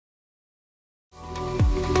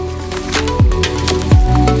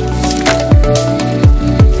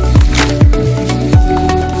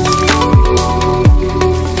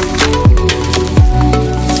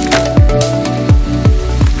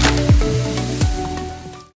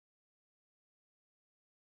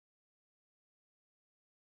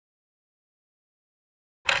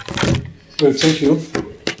Well, thank you.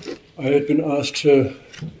 I had been asked to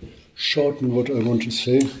shorten what I want to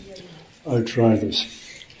say. I'll try this.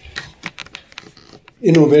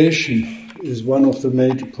 Innovation is one of the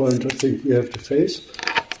major points I think we have to face.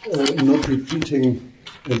 Not repeating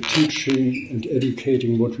and teaching and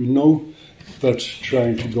educating what we know, but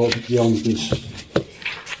trying to go beyond this.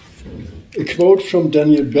 A quote from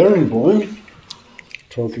Daniel Barenboim,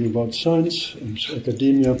 talking about science and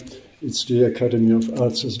academia. It's the Academy of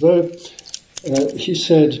Arts as well. He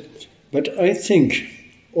said, "But I think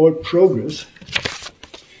all progress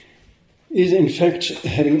is in fact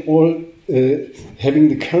having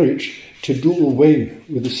the courage to do away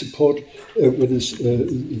with the support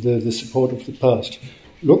the support of the past.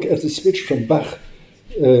 Look at the switch from Bach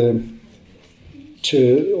on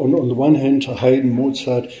the one hand to Haydn,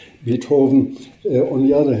 Mozart, Beethoven on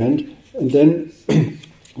the other hand, and then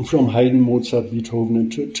from Haydn, Mozart, Beethoven,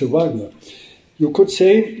 and to Wagner. You could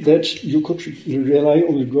say that you could rely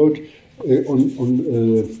on the God,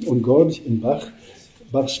 on God in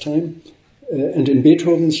Bach's time, and in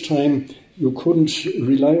Beethoven's time you couldn't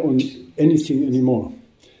rely on anything anymore.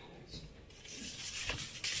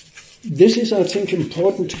 This is, I think,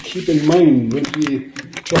 important to keep in mind when we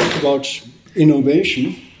talk about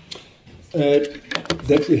innovation,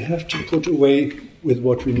 that we have to put away with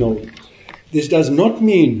what we know. This does not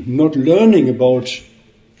mean not learning about.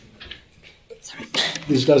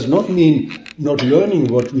 This does not mean not learning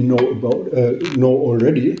what we know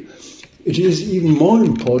already. It is even more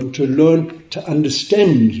important to learn to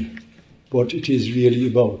understand what it is really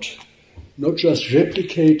about. Not just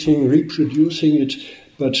replicating, reproducing it,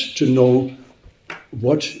 but to know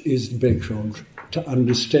what is the background, to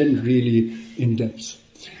understand really in depth.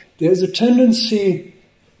 There's a tendency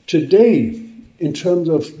today, in terms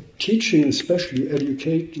of teaching, especially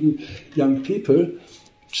educating young people,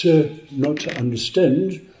 to not to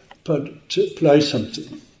understand, but to apply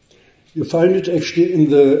something. You find it actually in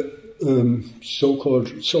the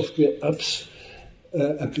so-called software apps,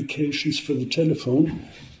 applications for the telephone,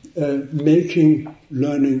 making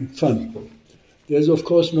learning fun. There's of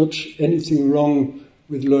course not anything wrong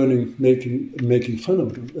with learning, making fun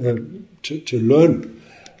of it, to learn.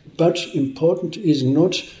 But important is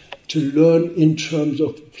not to learn in terms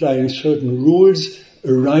of applying certain rules,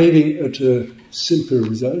 arriving at a simple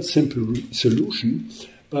result, simple solution.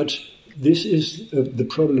 But this is the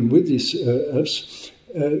problem with these apps,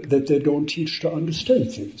 that they don't teach to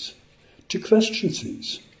understand things, to question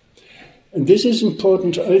things. And this is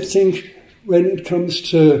important, I think, when it comes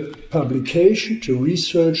to publication, to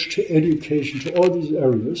research, to education, to all these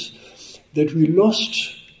areas, that we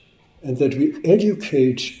lost and that we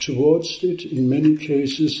educate towards it, in many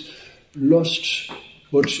cases, lost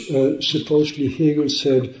what supposedly Hegel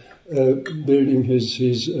said, building his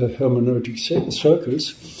hermeneutic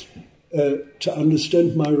circles. To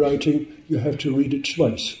understand my writing, you have to read it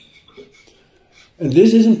twice. And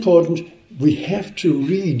this is important. We have to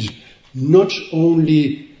read not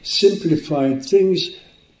only simplified things,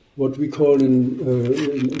 what we call in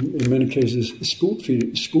many cases spoon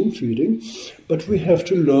feeding, but we have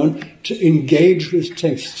to learn to engage with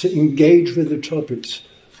texts, to engage with the topics.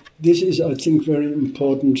 This is, I think, very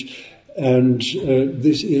important, and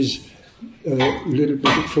this is a little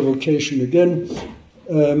bit of provocation again.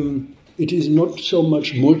 It is not so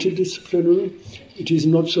much multidisciplinary, it is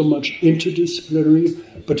not so much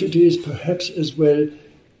interdisciplinary, but it is perhaps as well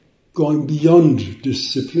going beyond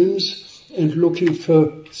disciplines and looking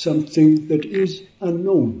for something that is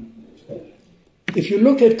unknown. If you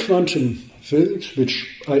look at quantum physics,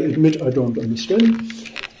 which I admit I don't understand,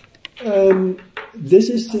 this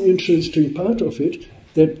is the interesting part of it,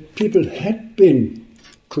 that people had been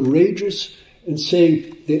courageous in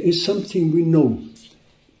saying there is something we know,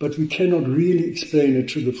 but we cannot really explain it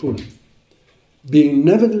to the full. Being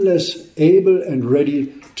nevertheless able and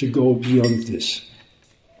ready to go beyond this.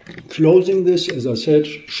 Closing this, as I said,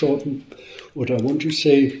 shorten what I want to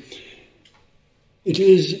say. It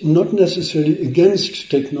is not necessarily against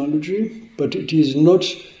technology, but it is not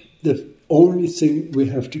the only thing we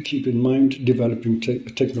have to keep in mind developing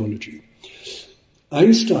technology.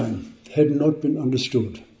 Einstein had not been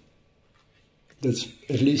understood. That's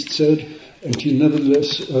at least said, and he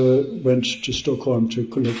nevertheless went to Stockholm to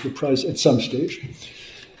collect the prize at some stage.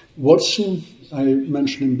 Watson, I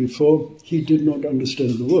mentioned him before, he did not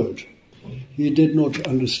understand the world. He did not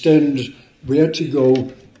understand where to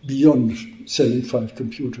go beyond selling 5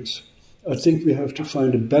 computers. I think we have to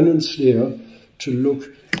find a balance there to look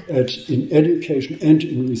at in education and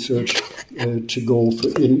in research to go for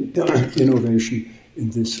innovation in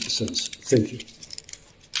this sense. Thank you.